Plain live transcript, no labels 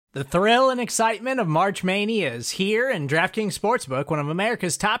The thrill and excitement of March Mania is here, and DraftKings Sportsbook, one of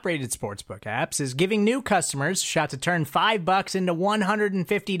America's top-rated sportsbook apps, is giving new customers a shot to turn $5 into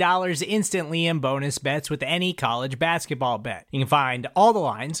 $150 instantly in bonus bets with any college basketball bet. You can find all the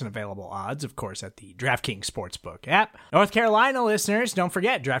lines and available odds, of course, at the DraftKings Sportsbook app. North Carolina listeners, don't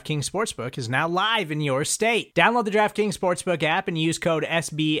forget, DraftKings Sportsbook is now live in your state. Download the DraftKings Sportsbook app and use code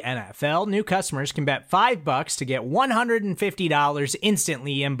SBNFL. New customers can bet $5 to get $150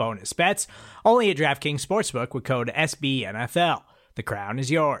 instantly in bonus bets, only at DraftKings Sportsbook with code SBNFL. The crown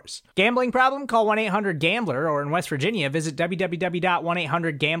is yours. Gambling problem? Call 1-800-GAMBLER, or in West Virginia, visit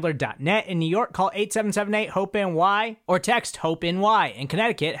www.1800gambler.net. In New York, call 8778-HOPE-NY or text HOPE-NY. In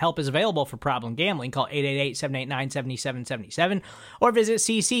Connecticut, help is available for problem gambling. Call 888-789-7777 or visit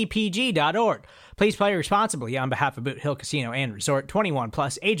ccpg.org. Please play responsibly on behalf of Boot Hill Casino and Resort. 21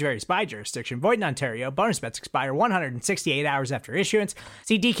 plus, age varies by jurisdiction. Void in Ontario. Bonus bets expire 168 hours after issuance.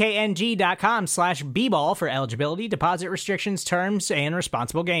 See dkng.com/bball for eligibility, deposit restrictions, terms, and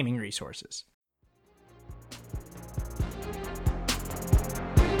responsible gaming resources.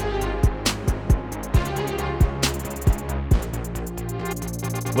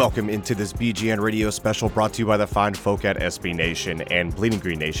 Welcome into this BGN Radio special brought to you by the fine folk at SB Nation and Bleeding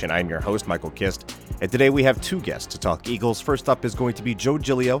Green Nation. I'm your host, Michael Kist, and today we have two guests to talk Eagles. First up is going to be Joe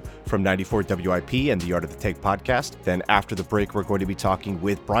Giglio from 94 WIP and the Art of the Take podcast. Then after the break, we're going to be talking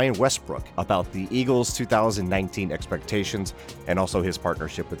with Brian Westbrook about the Eagles' 2019 expectations and also his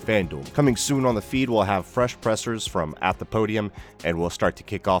partnership with FanDuel. Coming soon on the feed, we'll have fresh pressers from At the Podium, and we'll start to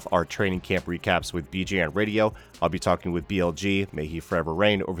kick off our training camp recaps with BGN Radio. I'll be talking with BLG, may he forever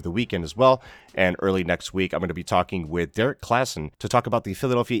reign, over the weekend as well. And early next week, I'm going to be talking with Derek Klassen to talk about the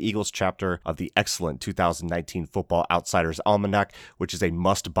Philadelphia Eagles chapter of the excellent 2019 Football Outsiders Almanac, which is a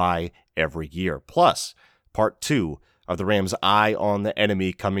must-buy every year. Plus, part 2 of the Rams' Eye on the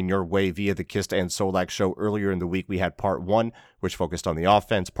Enemy coming your way via the Kist and Solak show. Earlier in the week, we had part 1, which focused on the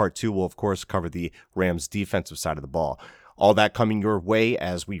offense. Part 2 will, of course, cover the Rams' defensive side of the ball. All that coming your way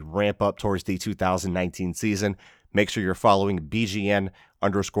as we ramp up towards the 2019 season. Make sure you're following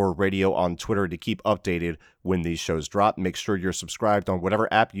BGN_radio on Twitter to keep updated when these shows drop. Make sure you're subscribed on whatever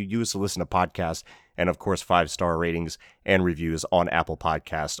app you use to listen to podcasts. And of course, 5-star ratings and reviews on Apple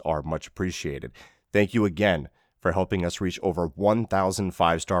Podcasts are much appreciated. Thank you again for helping us reach over 1,000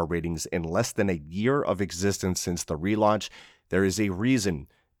 5-star ratings in less than a year of existence since the relaunch. There is a reason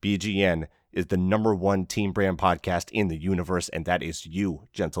BGN is the #1 team brand podcast in the universe, and that is you,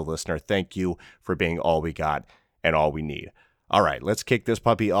 gentle listener. Thank you for being all we got and all we need. All right, let's kick this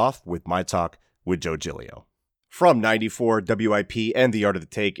puppy off with my talk with Joe Giglio. From 94 WIP and the Art of the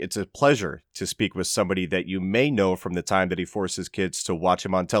Take, it's a pleasure to speak with somebody that you may know from the time that he forced his kids to watch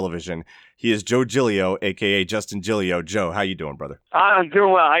him on television. He is Joe Giglio, a.k.a. Justin Giglio. Joe, how you doing, brother? I'm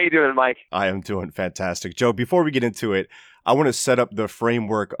doing well. How you doing, Mike? I am doing fantastic. Joe, before we get into it, I want to set up the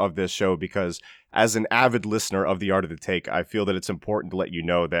framework of this show because as an avid listener of The Art of the Take, I feel that it's important to let you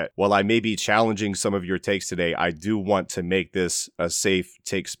know that while I may be challenging some of your takes today, I do want to make this a safe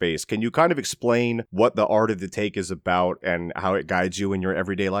take space. Can you kind of explain what The Art of the Take is about and how it guides you in your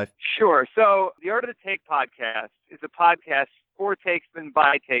everyday life? Sure. So The Art of the Take podcast is a podcast for takesmen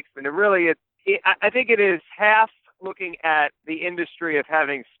by takesmen. I think it is half looking at the industry of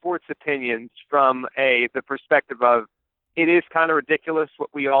having sports opinions from the perspective of it is kind of ridiculous what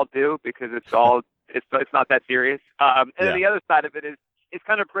we all do because it's not that serious. Then the other side of it is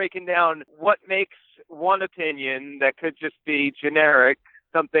kind of breaking down what makes one opinion that could just be generic,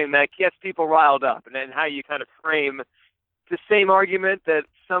 something that gets people riled up, and then how you kind of frame the same argument that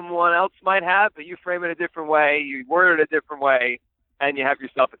someone else might have, but you frame it a different way, you word it a different way, and you have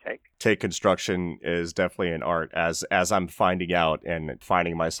yourself a take. Take construction is definitely an art, as I'm finding out and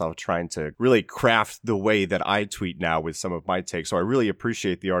finding myself trying to really craft the way that I tweet now with some of my takes. So I really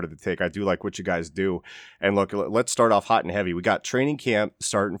appreciate the Art of the Take. I do like what you guys do. And look, let's start off hot and heavy. We got training camp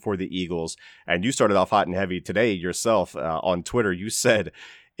starting for the Eagles, and you started off hot and heavy today yourself on Twitter. You said,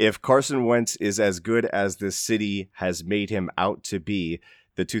 if Carson Wentz is as good as this city has made him out to be,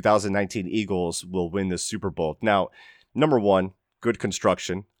 the 2019 Eagles will win the Super Bowl. Now, number one, good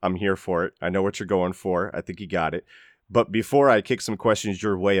construction. I'm here for it. I know what you're going for. I think you got it. But before I kick some questions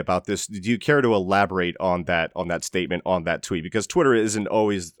your way about this, do you care to elaborate on that statement, on that tweet? Because Twitter isn't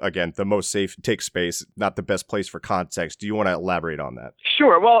always, again, the most safe take space, not the best place for context. Do you want to elaborate on that?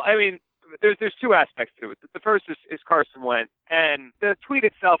 Sure. Well, I mean, there's two aspects to it. The first is Carson Wentz. And the tweet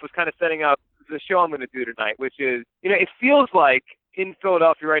itself was kind of setting up the show I'm going to do tonight, which is, it feels like in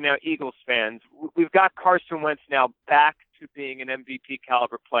Philadelphia right now, Eagles fans, we've got Carson Wentz now back to being an MVP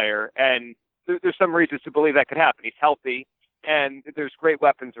caliber player, and there's some reasons to believe that could happen. He's healthy. and there's great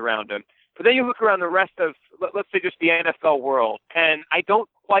weapons around him. But then you look around the rest of, let's say, just the NFL world, and I don't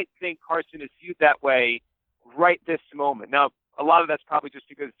quite think Carson is viewed that way right this moment. Now, a lot of that's probably just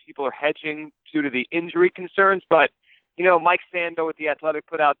because people are hedging due to the injury concerns, but Mike Sando with The Athletic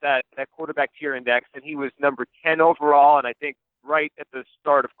put out that quarterback tier index, and he was number 10 overall, and I think right at the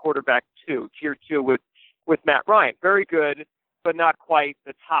start of quarterback tier 2 with Matt Ryan. Very good, but not quite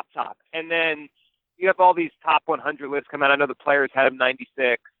the top. And then you have all these top 100 lists come out. I know the players had him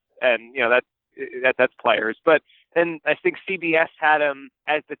 96, and that's players. But then I think CBS had him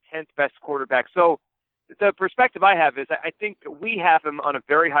as the 10th best quarterback. So the perspective I have is I think that we have him on a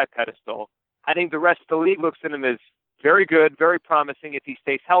very high pedestal. I think the rest of the league looks at him as very good, very promising. If he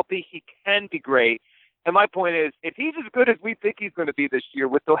stays healthy, he can be great. And my point is, if he's as good as we think he's going to be this year,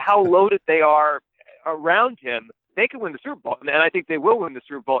 with how loaded they are around him, they can win the Super Bowl. And I think they will win the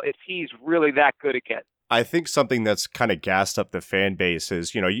Super Bowl if he's really that good again. I think something that's kind of gassed up the fan base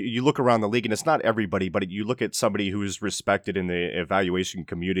is, you look around the league, and it's not everybody, but you look at somebody who's respected in the evaluation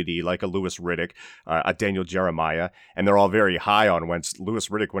community, like a Louis Riddick, a Daniel Jeremiah, and they're all very high on Wentz. Louis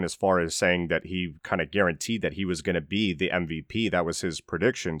Riddick went as far as saying that he kind of guaranteed that he was going to be the MVP. That was his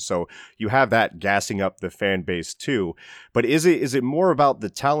prediction. So you have that gassing up the fan base too. But is it more about the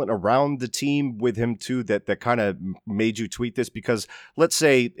talent around the team with him too that kind of made you tweet this? Because let's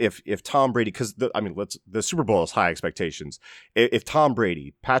say if Tom Brady, because the Super Bowl is high expectations. If Tom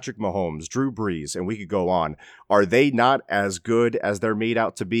Brady, Patrick Mahomes, Drew Brees, and we could go on, are they not as good as they're made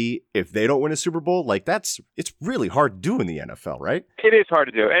out to be if they don't win a Super Bowl? It's really hard to do in the NFL, right? It is hard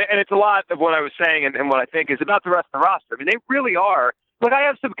to do. And it's a lot of what I was saying and what I think is about the rest of the roster. I mean, they really are. Look, I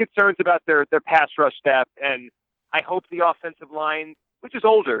have some concerns about their pass rush depth, and I hope the offensive line, which is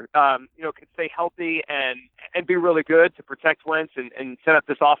older, can stay healthy and be really good to protect Wentz and set up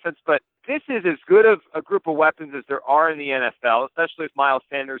this offense. But this is as good of a group of weapons as there are in the NFL, especially if Miles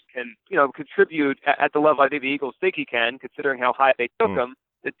Sanders can, contribute at the level I think the Eagles think he can, considering how high they took him.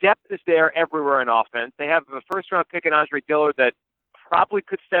 The depth is there everywhere in offense. They have a first-round pick in Andre Dillard that probably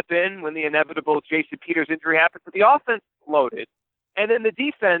could step in when the inevitable Jason Peters injury happens. But the offense is loaded. And then the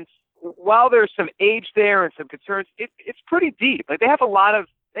defense, while there's some age there and some concerns, it's pretty deep. Like they have a lot of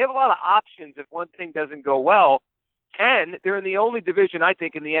options if one thing doesn't go well. And they're in the only division, I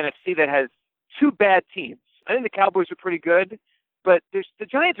think, in the NFC that has two bad teams. I think the Cowboys are pretty good, but the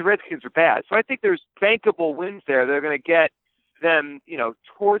Giants and Redskins are bad. So I think there's bankable wins there. They're going to get them,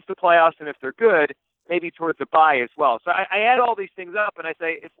 towards the playoffs, and if they're good, maybe towards the bye as well. So I add all these things up, and I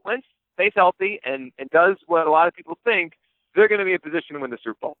say if Wentz stays healthy and does what a lot of people think, they're going to be in position to win the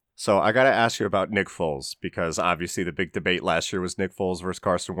Super Bowl. So I got to ask you about Nick Foles, because obviously the big debate last year was Nick Foles versus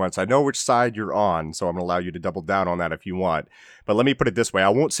Carson Wentz. I know which side you're on, so I'm going to allow you to double down on that if you want. But let me put it this way. I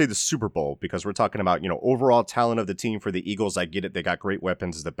won't say the Super Bowl, because we're talking about, overall talent of the team for the Eagles. I get it. They got great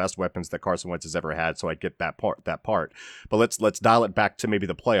weapons, it's the best weapons that Carson Wentz has ever had. So I get that part. But let's dial it back to maybe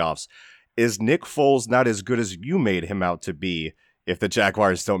the playoffs. Is Nick Foles not as good as you made him out to be if the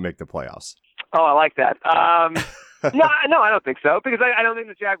Jaguars don't make the playoffs? Oh, I like that. No, I don't think so, because I don't think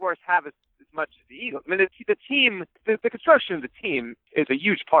the Jaguars have as much as the Eagles. I mean, the team, the construction of the team is a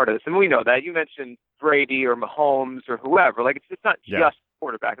huge part of this, and we know that. You mentioned Brady or Mahomes or whoever. Like it's not just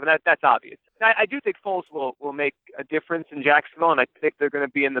quarterback. I mean, that's obvious. I do think Foles will make a difference in Jacksonville, and I think they're going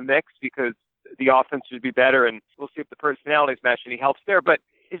to be in the mix because the offense should be better, and we'll see if the personalities match and he helps there. But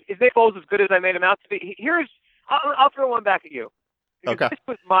is Nick Foles as good as I made him out to be? I'll throw one back at you. Because this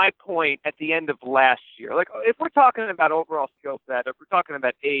was my point at the end of last year. Like, if we're talking about overall skill set, if we're talking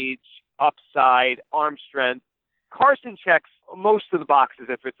about age, upside, arm strength, Carson checks most of the boxes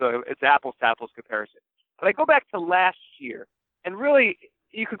if it's apples to apples comparison. But I go back to last year, and really,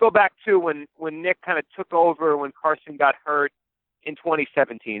 you could go back to when Nick kind of took over when Carson got hurt in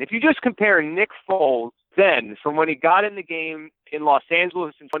 2017. If you just compare Nick Foles then from when he got in the game in Los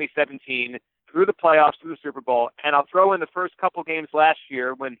Angeles in 2017 through the playoffs, through the Super Bowl, and I'll throw in the first couple games last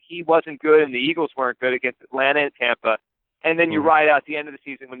year when he wasn't good and the Eagles weren't good against Atlanta and Tampa, and then you ride out the end of the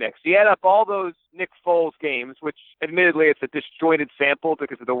season with Nick. So you add up all those Nick Foles games, which admittedly it's a disjointed sample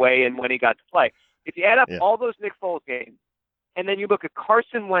because of the way and when he got to play. If you add up all those Nick Foles games, and then you look at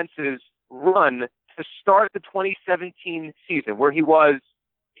Carson Wentz's run to start the 2017 season, where he was,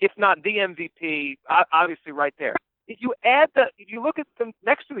 if not the MVP, obviously right there. If you look at them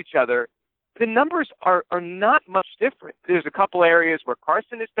next to each other, the numbers are not much different. There's a couple areas where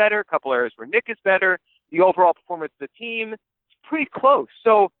Carson is better, a couple areas where Nick is better. The overall performance of the team is pretty close.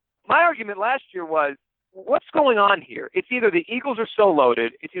 So my argument last year was, what's going on here? It's either the Eagles are so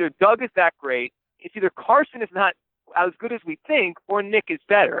loaded, it's either Doug is that great, it's either Carson is not as good as we think, or Nick is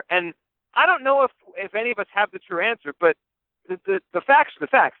better. And I don't know if any of us have the true answer, but the facts are the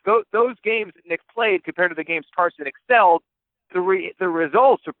facts. Those games that Nick played compared to the games Carson excelled, the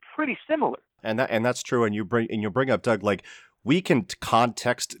results are pretty similar. And that's true. And you bring up, Doug, like, we can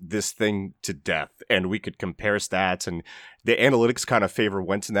context this thing to death, and we could compare stats, and the analytics kind of favor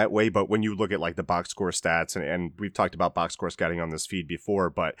Wentz in that way. But when you look at like the box score stats, and we've talked about box score scouting on this feed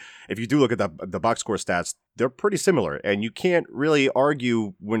before, but if you do look at the box score stats, they're pretty similar, and you can't really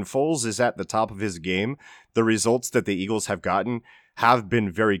argue when Foles is at the top of his game. The results that the Eagles have gotten have been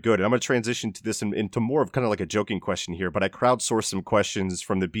very good. And I'm going to transition to this into more of kind of like a joking question here, but I crowdsourced some questions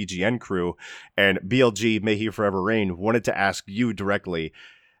from the BGN crew, and BLG, may he forever reign, wanted to ask you directly,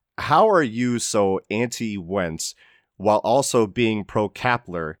 how are you so anti-Wentz while also being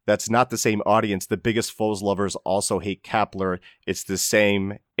pro-Kapler? That's not the same audience. The biggest Foles lovers also hate Kapler. It's the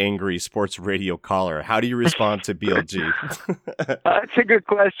same angry sports radio caller. How do you respond to BLG? That's a good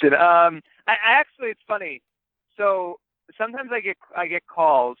question. I actually, it's funny. So sometimes I get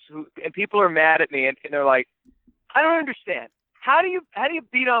calls and people are mad at me and they're like, I don't understand. How do you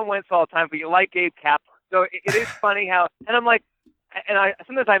beat on Wentz all the time, but you like Gabe Kapler? So it is funny how, and I'm like, and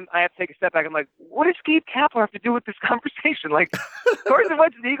sometimes I have to take a step back. I'm like, what does Gabe Kapler have to do with this conversation? Like, Carson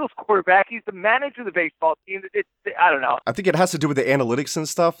Wentz is the Eagles quarterback. He's the manager of the baseball team. I don't know. I think it has to do with the analytics and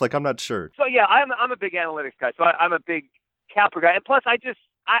stuff. Like, I'm not sure. So yeah, I'm a big analytics guy. So I'm a big Kapler guy. And plus, I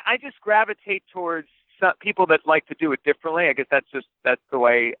just gravitate towards some people that like to do it differently. I guess that's the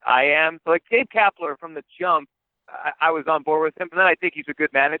way I am. So like Gabe Kapler from the jump, I was on board with him. And then I think he's a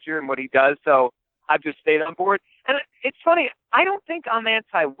good manager in what he does. So I've just stayed on board. And it's funny, I don't think I'm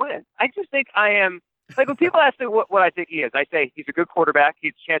anti-Wentz. I just think I am, like when people ask me what I think he is, I say he's a good quarterback. He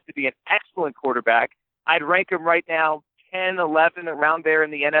has a chance to be an excellent quarterback. I'd rank him right now 10, 11, around there in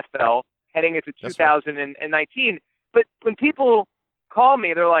the NFL, heading into 2019. But when people call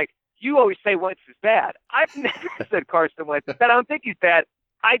me, they're like, you always say Wentz is bad. I've never said Carson Wentz is bad. I don't think he's bad.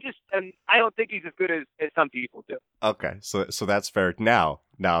 I don't think he's as good as some people do. Okay, so that's fair. Now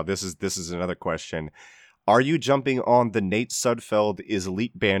this is another question. Are you jumping on the Nate Sudfeld is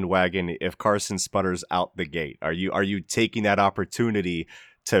elite bandwagon if Carson sputters out the gate? Are you taking that opportunity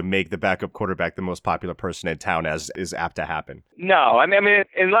to make the backup quarterback the most popular person in town, as is apt to happen? No, I mean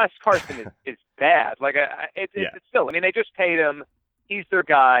unless Carson is bad, like it's still. I mean, they just paid him. He's their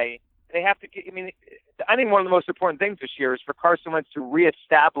guy. They have to get, I think one of the most important things this year is for Carson Wentz to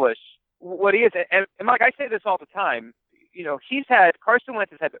reestablish what he is. And Mike, I say this all the time. Carson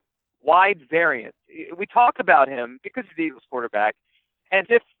Wentz has had wide variance. We talk about him because he's the Eagles quarterback, and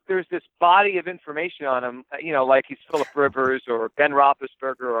if there's this body of information on him, like he's Phillip Rivers or Ben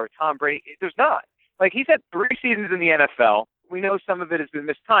Roethlisberger or Tom Brady. There's not. Like, he's had 3 seasons in the NFL. We know some of it has been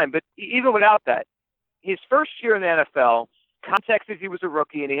missed time, but even without that, his first year in the NFL, context is he was a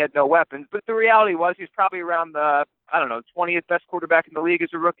rookie and he had no weapons, but the reality was he's probably around the 20th best quarterback in the league as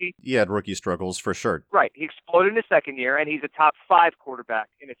a rookie. He had rookie struggles for sure. Right. He exploded in his second year, and he's a top 5 quarterback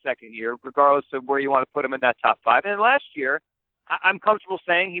in his second year, regardless of where you want to put him in that top 5. And last year, I'm comfortable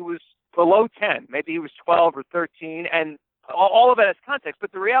saying he was below 10. Maybe he was 12 or 13, and all of that has context.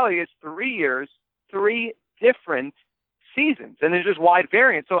 But the reality is 3 years, 3 different seasons, and there's just wide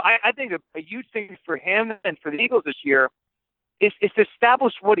variance. So I think a huge thing for him and for the Eagles this year is to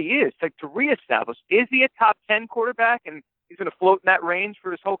establish what he is, like to reestablish. Is he a top 10 quarterback and he's going to float in that range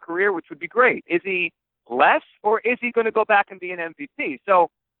for his whole career, which would be great? Is he less, or is he going to go back and be an MVP? So,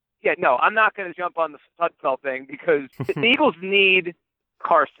 yeah, no, I'm not going to jump on the Sudfeld thing because the Eagles need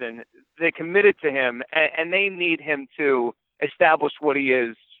Carson. They committed to him, and they need him to establish what he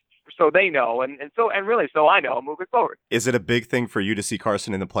is, so they know, and really so I know moving forward. Is it a big thing for you to see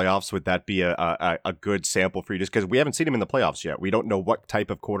Carson in the playoffs? Would that be a good sample for you? Just because we haven't seen him in the playoffs yet. We don't know what type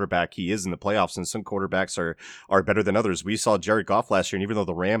of quarterback he is in the playoffs, and some quarterbacks are better than others. We saw Jared Goff last year, and even though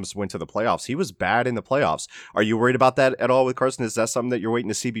the Rams went to the playoffs, he was bad in the playoffs. Are you worried about that at all with Carson? Is that something that you're waiting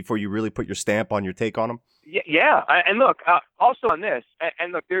to see before you really put your stamp on your take on him? Yeah. And look, also on this,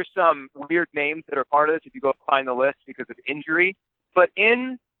 and look, there's some weird names that are part of this if you go find the list because of injury, but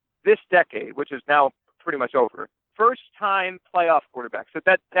in this decade, which is now pretty much over, first-time playoff quarterback. So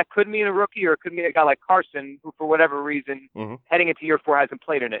that could mean a rookie, or it could mean a guy like Carson, who for whatever reason, heading into year 4, hasn't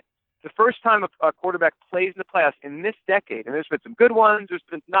played in it. The first time a quarterback plays in the playoffs in this decade, and there's been some good ones, there's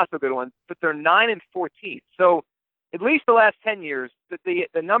been not so good ones, but they're 9-14. So at least the last 10 years,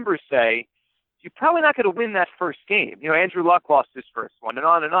 the numbers say you're probably not going to win that first game. Andrew Luck lost his first one, and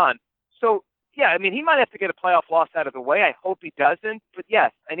on and on. So yeah, I mean, he might have to get a playoff loss out of the way. I hope he doesn't. But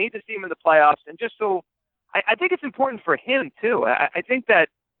yes, I need to see him in the playoffs. And just so, I think it's important for him, too. I think that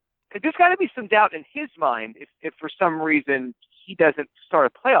there's got to be some doubt in his mind if for some reason he doesn't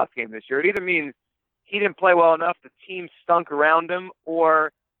start a playoff game this year. It either means he didn't play well enough, the team stunk around him,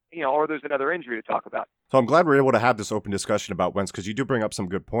 or there's another injury to talk about. So I'm glad we're able to have this open discussion about Wentz, because you do bring up some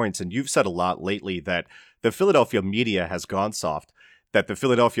good points, and you've said a lot lately that the Philadelphia media has gone soft, that the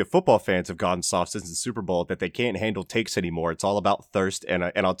Philadelphia football fans have gone soft since the Super Bowl, that they can't handle takes anymore. It's all about thirst, and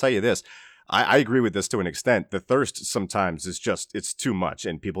I'll tell you this, I agree with this to an extent. The thirst sometimes is it's too much,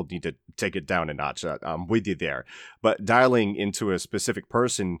 and people need to take it down a notch. I'm with you there. But dialing into a specific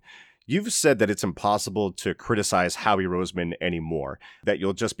person, you've said that it's impossible to criticize Howie Roseman anymore, that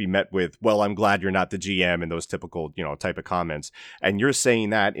you'll just be met with, well, I'm glad you're not the GM, and those typical, type of comments. And you're saying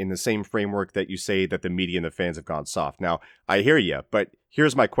that in the same framework that you say that the media and the fans have gone soft. Now, I hear you, but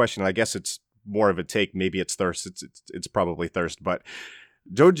here's my question. I guess it's more of a take. Maybe it's thirst. It's probably thirst. But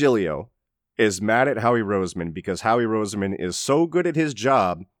Joe Giglio is mad at Howie Roseman because Howie Roseman is so good at his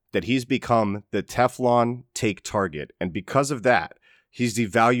job that he's become the Teflon take target. And because of that, he's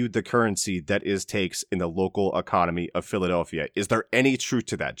devalued the currency that is takes in the local economy of Philadelphia. Is there any truth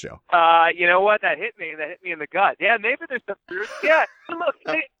to that, Joe? You know what? That hit me in the gut. Yeah, maybe there's some truth. Yeah, look,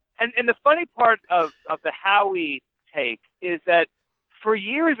 and the funny part of the Howie take is that for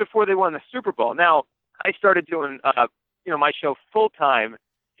years before they won the Super Bowl, now I started doing my show full time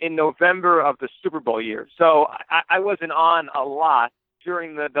in November of the Super Bowl year, so I wasn't on a lot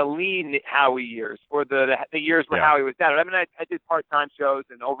during the lean Howie years, or the years where Howie was down. I mean, I did part-time shows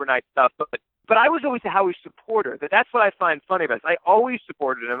and overnight stuff, but I was always a Howie supporter. That's what I find funny about it. I always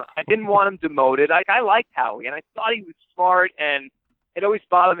supported him. I didn't want him demoted. I liked Howie, and I thought he was smart, and it always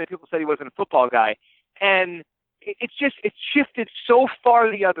bothered me when people said he wasn't a football guy. And it's shifted so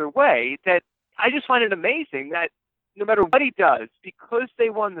far the other way that I just find it amazing that no matter what he does, because they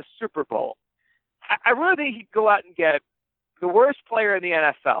won the Super Bowl, I really think he'd go out and get the worst player in the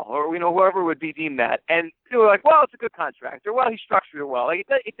NFL, or whoever would be deemed that, and people are like, well, it's a good contract, or well, he structured it well. Like,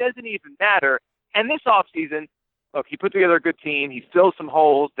 it doesn't even matter. And this offseason, look, he put together a good team. He filled some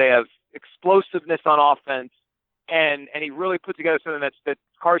holes. They have explosiveness on offense, and he really put together something that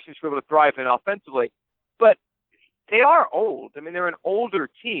Carson should be able to thrive in offensively. But they are old. I mean, they're an older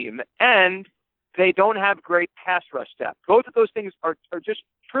team, and they don't have great pass rush depth. Both of those things are just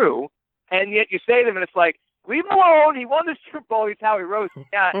true, and yet you say them, and it's like, leave him alone. He won the Super Bowl. He's Howie Roseman.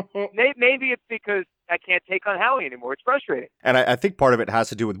 Yeah, maybe it's because I can't take on Howie anymore. It's frustrating. And I think part of it has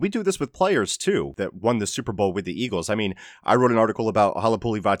to do with, we do this with players too, that won the Super Bowl with the Eagles. I mean, I wrote an article about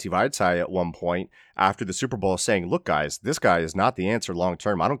Halapoulivaati Vaitai at one point after the Super Bowl saying, look, guys, this guy is not the answer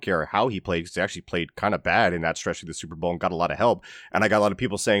long-term. I don't care how he played. He actually played kind of bad in that stretch of the Super Bowl and got a lot of help. And I got a lot of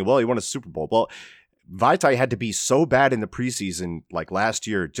people saying, well, he won a Super Bowl. Well, Vaitai had to be so bad in the preseason, like last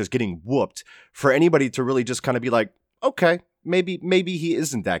year, just getting whooped, for anybody to really just kind of be like, okay, maybe he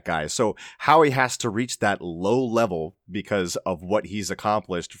isn't that guy. So Howie has to reach that low level because of what he's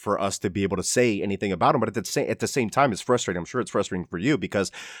accomplished for us to be able to say anything about him. But at the same time, it's frustrating. I'm sure it's frustrating for you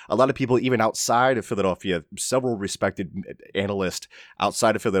because a lot of people, even outside of Philadelphia, several respected analysts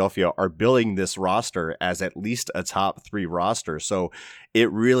outside of Philadelphia are billing this roster as at least a top 3 roster. So it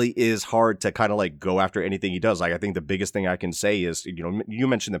really is hard to kind of like go after anything he does. Like, I think the biggest thing I can say is, you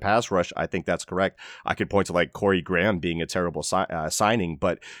mentioned the pass rush. I think that's correct. I could point to like Corey Graham being a terrible signing,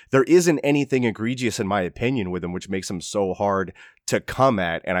 but there isn't anything egregious in my opinion with him, which makes him so hard to come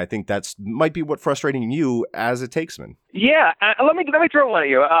at. And I think that's might be what frustrating you as a takesman. Yeah. Let me throw one at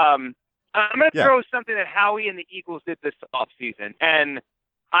you. I'm going to throw something that Howie and the Eagles did this offseason, and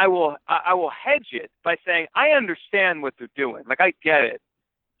I will hedge it by saying I understand what they're doing. Like, I get it.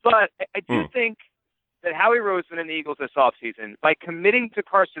 But I do think that Howie Roseman and the Eagles this offseason, by committing to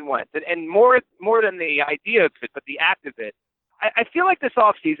Carson Wentz, and more than the idea of it, but the act of it, I feel like this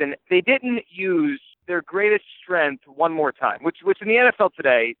offseason they didn't use their greatest strength one more time, which in the NFL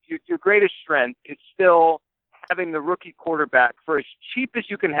today, your greatest strength is still having the rookie quarterback for as cheap as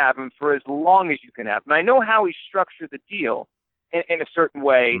you can have him for as long as you can have him. And I know how he structured the deal in a certain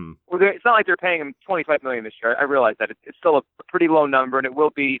way. It's not like they're paying him $25 million this year. I realize that it's still a pretty low number, and it will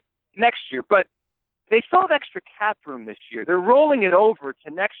be next year. But they still have extra cap room this year. They're rolling it over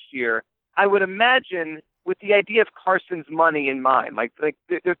to next year, I would imagine, with the idea of Carson's money in mind. Like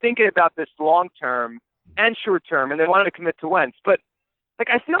they're thinking about this long term and short term, and they wanted to commit to Wentz. But like,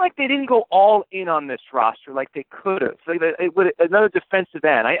 I feel like they didn't go all in on this roster like they could have. Like with another defensive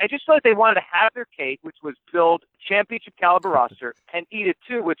end, I just feel like they wanted to have their cake, which was build championship caliber roster, and eat it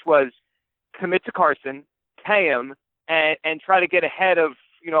too, which was commit to Carson, pay him, and try to get ahead of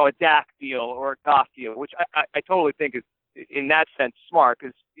a Dak deal or a Goff deal, which I totally think is in that sense smart,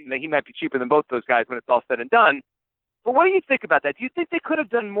 because he might be cheaper than both those guys when it's all said and done. But what do you think about that? Do you think they could have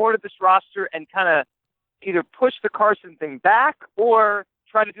done more to this roster and kind of either push the Carson thing back or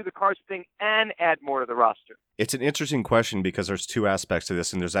try to do the Carson thing and add more to the roster? It's an interesting question because there's two aspects to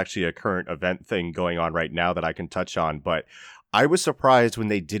this, and there's actually a current event thing going on right now that I can touch on. But I was surprised when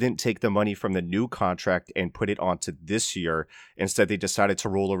they didn't take the money from the new contract and put it onto this year. Instead, they decided to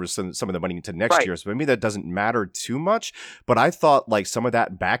roll over some of the money into next year. So maybe that doesn't matter too much. But I thought like some of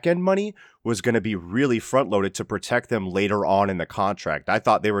that back end money was going to be really front loaded to protect them later on in the contract. I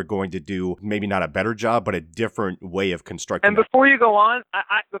thought they were going to do maybe not a better job, but a different way of constructing. And before you go on,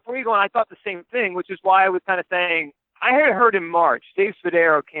 I thought the same thing, which is why I was kind of saying, I had heard in March, Dave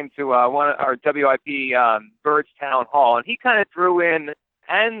Spadaro came to one of our WIP Birds Town Hall, and he kind of threw in,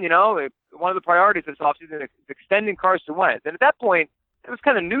 and, one of the priorities this offseason is extending Carson Wentz. And at that point, it was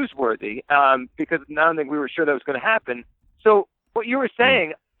kind of newsworthy because I don't think we were sure that was going to happen. So what you were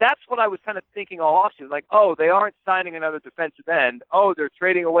saying, that's what I was kind of thinking all offseason. Like, oh, they aren't signing another defensive end. Oh, they're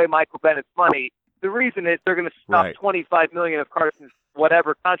trading away Michael Bennett's money. The reason is they're going to stop $25 million of Carson's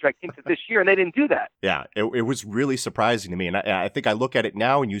whatever contract into this year, and they didn't do that. Yeah, it was really surprising to me. And I think I look at it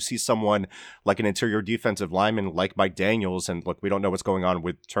now and you see someone like an interior defensive lineman like Mike Daniels, and look, we don't know what's going on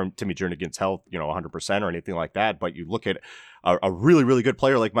with Timmy Jernigan's health, 100% or anything like that, but you look at a really, really good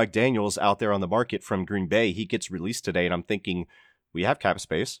player like Mike Daniels out there on the market from Green Bay. He gets released today, and I'm thinking, we have cap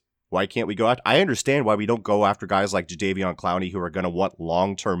space. Why can't we go after? I understand why we don't go after guys like Jadeveon Clowney who are going to want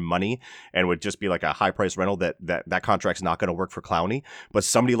long-term money and would just be like a high-price rental that contract's not going to work for Clowney. But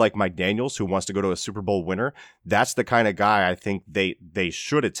somebody like Mike Daniels who wants to go to a Super Bowl winner, that's the kind of guy I think they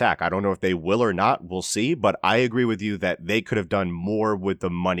should attack. I don't know if they will or not. We'll see. But I agree with you that they could have done more with the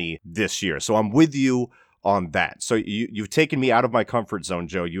money this year. So I'm with you on that. So you've taken me out of my comfort zone,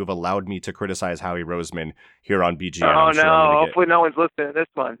 Joe. You have allowed me to criticize Howie Roseman here on BGN. Oh, no. Hopefully no one's listening to this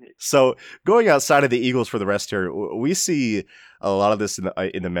one. So going outside of the Eagles for the rest here, we see a lot of this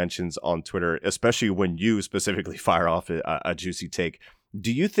in the mentions on Twitter, especially when you specifically fire off a juicy take.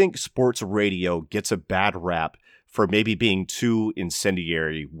 Do you think sports radio gets a bad rap for maybe being too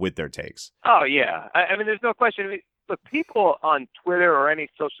incendiary with their takes? Oh, yeah. I mean, there's no question. Look, people on Twitter or any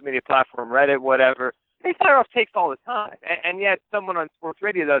social media platform, Reddit, whatever, they fire off takes all the time, and yet someone on sports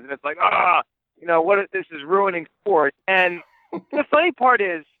radio does, and it's like, this is ruining sports. And the funny part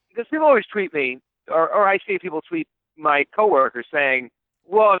is, because people always tweet me, or I see people tweet my coworkers saying,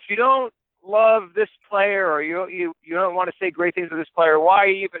 well, if you don't love this player or you don't want to say great things of this player, why are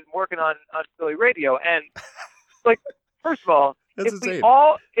you even working on Philly radio? And like, first of all,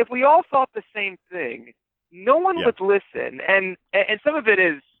 if we all thought the same thing, no one would listen. And some of it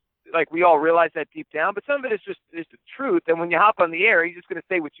is, like, we all realize that deep down, but some of it is the truth. And when you hop on the air, you're just going to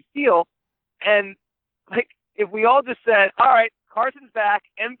say what you feel. And like, if we all just said, all right, Carson's back,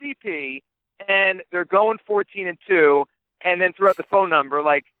 MVP, and they're going 14-2, and then throw out the phone number,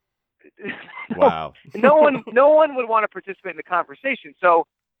 like, wow, no one would want to participate in the conversation. So,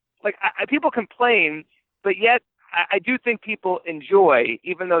 like, people complain, but yet I do think people enjoy,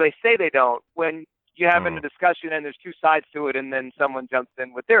 even though they say they don't, when you have a discussion and there's two sides to it, and then someone jumps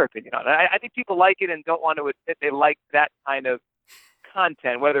in with their opinion on it. I think people like it and don't want to admit they like that kind of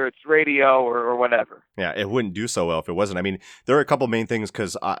content, whether it's radio or whatever. Yeah, it wouldn't do so well if it wasn't. I mean, there are a couple main things,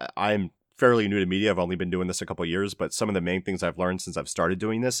 because I'm fairly new to media. I've only been doing this a couple of years, but some of the main things I've learned since I've started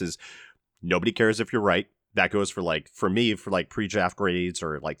doing this is nobody cares if you're right. That goes for me, pre-draft grades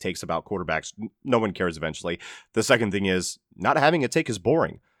or like takes about quarterbacks. No one cares eventually. The second thing is not having a take is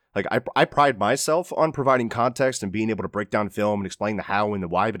boring. Like, I pride myself on providing context and being able to break down film and explain the how and the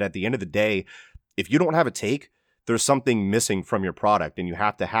why. But at the end of the day, if you don't have a take, there's something missing from your product, and you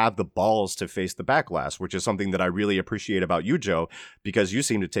have to have the balls to face the backlash, which is something that I really appreciate about you, Joe, because you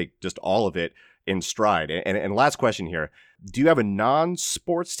seem to take just all of it in stride. And last question here. Do you have a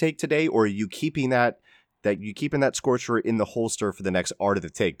non-sports take today, or are you keeping that scorcher in the holster for the next Art of the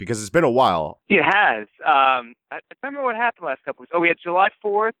Take? Because it's been a while. It has. I remember what happened last couple weeks. Oh, we had July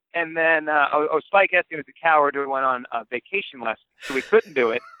 4th, and then Spike Etienne was a coward who went on vacation last week, so we couldn't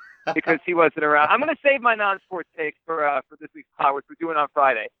do it because he wasn't around. I'm going to save my non-sports takes for this week's pod, which we're doing on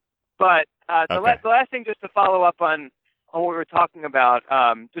Friday. But the last thing, just to follow up on what we were talking about,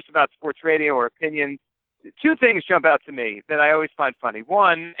 just about sports radio or opinions, two things jump out to me that I always find funny.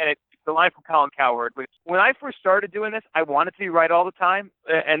 One, and it's the line from Colin Cowherd, which when I first started doing this, I wanted to be right all the time.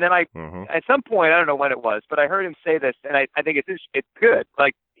 And then at some point, I don't know when it was, but I heard him say this, and I think it's good.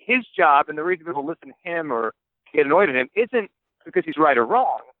 Like, his job, and the reason people listen to him or get annoyed at him, isn't because he's right or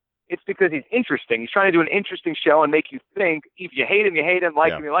wrong. It's because he's interesting. He's trying to do an interesting show and make you think. If you hate him, you hate him.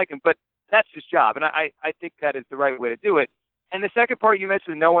 Like him, you like him. But that's his job, and I think that is the right way to do it. And the second part you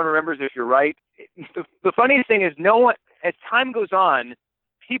mentioned, no one remembers if you're right. The funniest thing is, no one, as time goes on,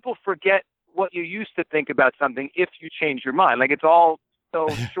 people forget what you used to think about something if you change your mind. Like, it's all so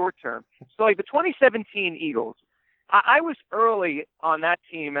short term. So like the 2017 Eagles, I was early on that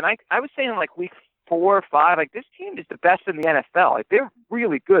team, and I was saying like week 4 or 5, like this team is the best in the NFL. Like they're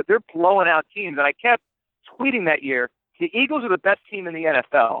really good. They're blowing out teams, and I kept tweeting that year, the Eagles are the best team in the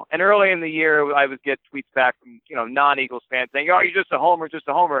NFL. And early in the year, I would get tweets back from non-Eagles fans saying, "Oh, you're just a homer, just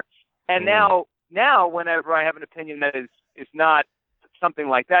a homer." And now whenever I have an opinion that is not something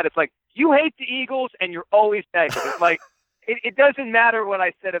like that, it's like you hate the Eagles and you're always negative. It's like it doesn't matter what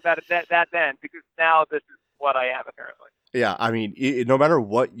I said about it that then, because now this is what I am apparently. Yeah, I mean, no matter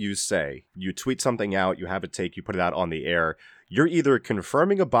what you say, you tweet something out, you have a take, you put it out on the air, you're either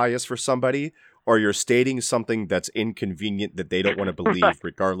confirming a bias for somebody or you're stating something that's inconvenient that they don't want to believe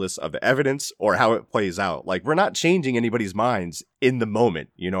regardless of the evidence or how it plays out. Like, we're not changing anybody's minds in the moment,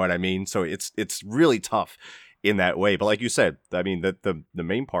 you know what I mean? So it's really tough in that way. But like you said, I mean, the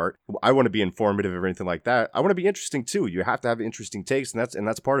main part, I want to be informative or anything like that. I want to be interesting too. You have to have interesting takes, and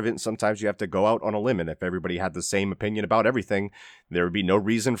that's part of it. And sometimes you have to go out on a limb. And if everybody had the same opinion about everything, there would be no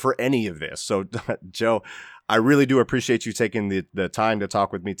reason for any of this. So Joe, I really do appreciate you taking the time to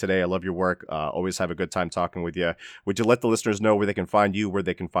talk with me today. I love your work. Always have a good time talking with you. Would you let the listeners know where they can find you, where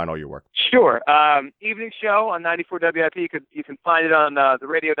they can find all your work? Sure. Evening show on 94 WIP. You can find it on the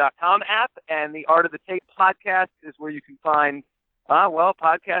radio.com app, and the Art of the Take podcast is where you can find,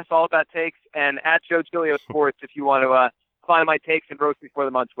 podcasts all about takes, and at Joe Giglio Sports if you want to find my takes and roast me for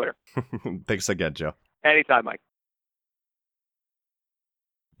them on Twitter. Thanks again, Joe. Anytime, Mike.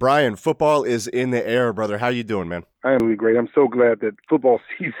 Brian, football is in the air, brother. How you doing, man? I am really great. I'm so glad that football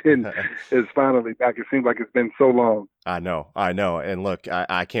season is finally back. It seems like it's been so long. I know. And look,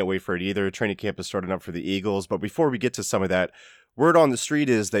 I can't wait for it either. Training camp is starting up for the Eagles. But before we get to some of that, word on the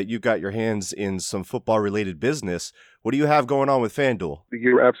street is that you got your hands in some football-related business. What do you have going on with FanDuel?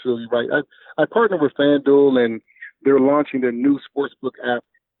 You're absolutely right. I partner with FanDuel, and they're launching their new sportsbook app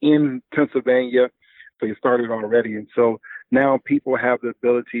in Pennsylvania. So you started already. And so now people have the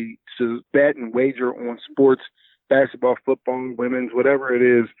ability to bet and wager on sports, basketball, football, women's, whatever it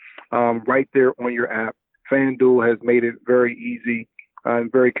is, right there on your app. FanDuel has made it very easy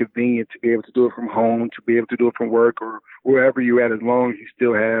and very convenient to be able to do it from home, to be able to do it from work or wherever you're at, as long as you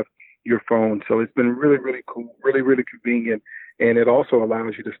still have your phone. So it's been really, really cool, really, really convenient. And it also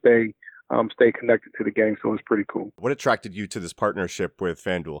allows you to stay connected to the game. So it's pretty cool. What attracted you to this partnership with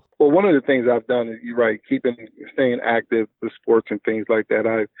FanDuel? Well, one of the things I've done is, you're right, staying active with sports and things like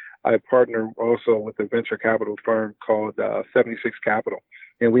that. I partner also with a venture capital firm called 76 Capital,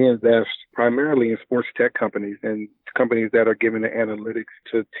 and we invest primarily in sports tech companies and companies that are giving the analytics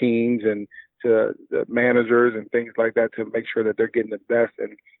to teams and to the managers and things like that to make sure that they're getting the best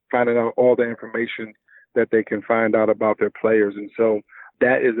and finding out all the information that they can find out about their players. And so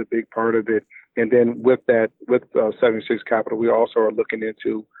that is a big part of it. And then with 76 Capital, we also are looking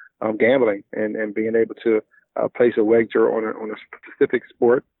into gambling and being able to place a wager on a specific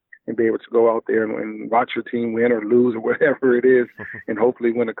sport and be able to go out there and watch your team win or lose or whatever it is, and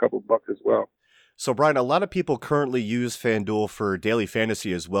hopefully win a couple bucks as well. So, Brian, a lot of people currently use FanDuel for daily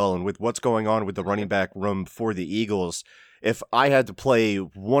fantasy as well. And with what's going on with the running back room for the Eagles, if I had to play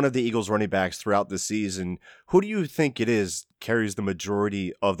one of the Eagles running backs throughout the season, who do you think it is carries the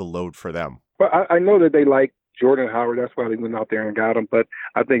majority of the load for them? Well, I know that they like Jordan Howard. That's why they went out there and got him. But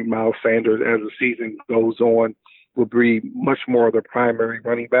I think Miles Sanders, as the season goes on, will be much more of the primary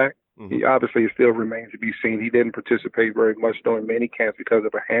running back. Mm-hmm. He obviously still remains to be seen. He didn't participate very much during mini camps because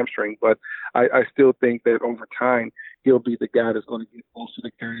of a hamstring, but I still think that over time he'll be the guy that's going to get most of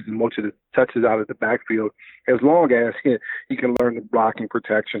the carries and most of the touches out of the backfield, as long as he can learn the blocking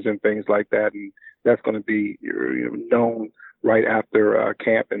protections and things like that. And that's going to be known right after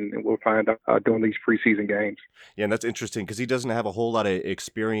camp, and we'll find out during these preseason games. Yeah, and that's interesting because he doesn't have a whole lot of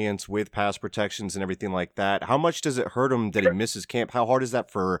experience with pass protections and everything like that. How much does it hurt him that he misses camp? How hard is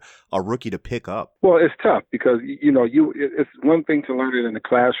that for a rookie to pick up? Well, it's tough because, it's one thing to learn it in the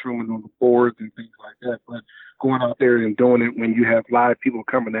classroom and on the boards and things like that, but going out there and doing it when you have live people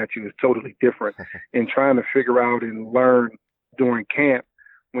coming at you is totally different. And trying to figure out and learn during camp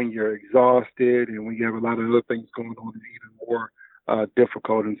when you're exhausted and when you have a lot of other things going on is even more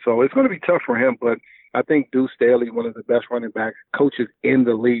difficult. And so it's going to be tough for him, but I think Deuce Staley, one of the best running back coaches in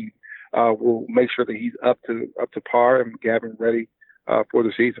the league, will make sure that he's up to par and Gavin ready for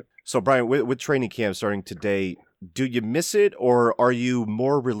the season. So, Brian, with training camp starting today, do you miss it, or are you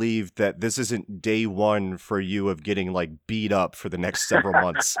more relieved that this isn't day one for you of getting beat up for the next several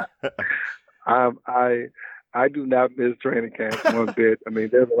months? I do not miss training camp one bit. I mean,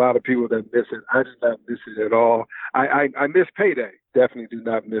 there's a lot of people that miss it. I do not miss it at all. I miss payday. Definitely do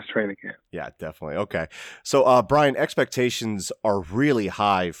not miss training camp. Yeah, definitely. Okay. So, Brian, expectations are really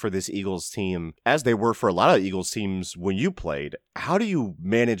high for this Eagles team, as they were for a lot of Eagles teams when you played. How do you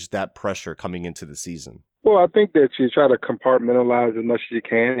manage that pressure coming into the season? Well, I think that you try to compartmentalize as much as you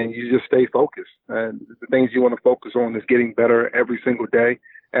can, and you just stay focused. And the things you want to focus on is getting better every single day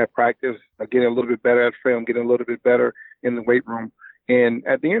at practice, getting a little bit better at film, getting a little bit better in the weight room. And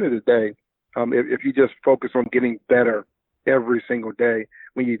at the end of the day, if you just focus on getting better every single day,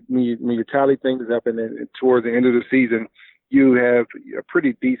 when you tally things up, and then towards the end of the season, you have a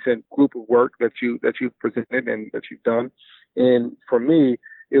pretty decent group of work that you've presented and that you've done. And for me,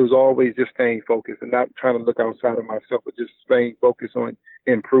 it was always just staying focused and not trying to look outside of myself, but just staying focused on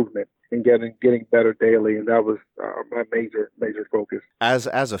improvement and getting better daily. And that was my major focus. As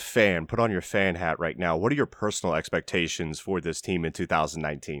a fan, put on your fan hat right now. What are your personal expectations for this team in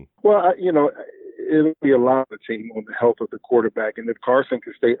 2019? Well, it'll be a lot of the team on the health of the quarterback. And if Carson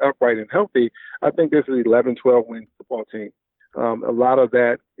can stay upright and healthy, I think this is an 11-12 win football team. A lot of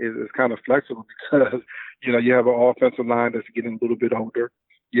that is kind of flexible because, you have an offensive line that's getting a little bit older.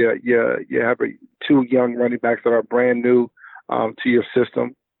 You have two young running backs that are brand new to your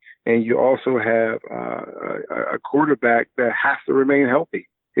system. And you also have a quarterback that has to remain healthy.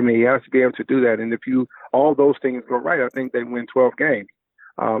 I mean, he has to be able to do that. And if all those things go right, I think they win 12 games.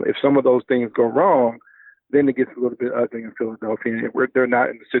 If some of those things go wrong, then it gets a little bit ugly in Philadelphia. And they're not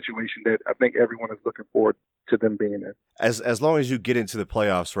in the situation that I think everyone is looking forward to them being in. As long as you get into the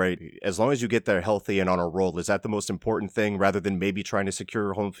playoffs, right? As long as you get there healthy and on a roll, is that the most important thing rather than maybe trying to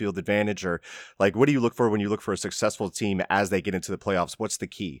secure home field advantage? Or what do you look for when you look for a successful team as they get into the playoffs? What's the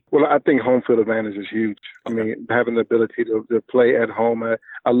key? Well, I think home field advantage is huge. I mean, having the ability to play at home.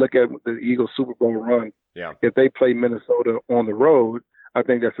 I look at the Eagles Super Bowl run. Yeah. If they play Minnesota on the road, I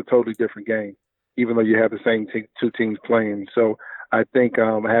think that's a totally different game, even though you have the same two teams playing. So I think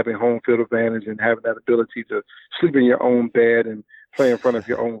having home field advantage and having that ability to sleep in your own bed and play in front of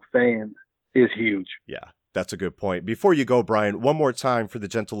your own fans is huge. Yeah, that's a good point. Before you go, Brian, one more time for the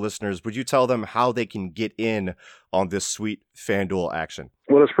gentle listeners, would you tell them how they can get in on this sweet FanDuel action?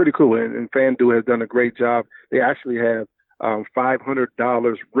 Well, it's pretty cool, and FanDuel has done a great job. They actually have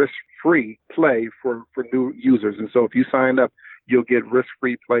 $500 risk-free play for new users. And so if you sign up, you'll get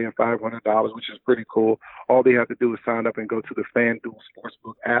risk-free play and $500, which is pretty cool. All they have to do is sign up and go to the FanDuel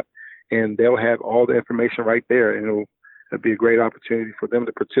Sportsbook app, and they'll have all the information right there. And it'll be a great opportunity for them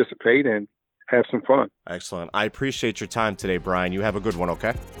to participate and have some fun. Excellent. I appreciate your time today, Brian. You have a good one,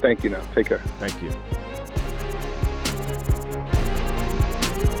 okay? Thank you now. Take care. Thank you.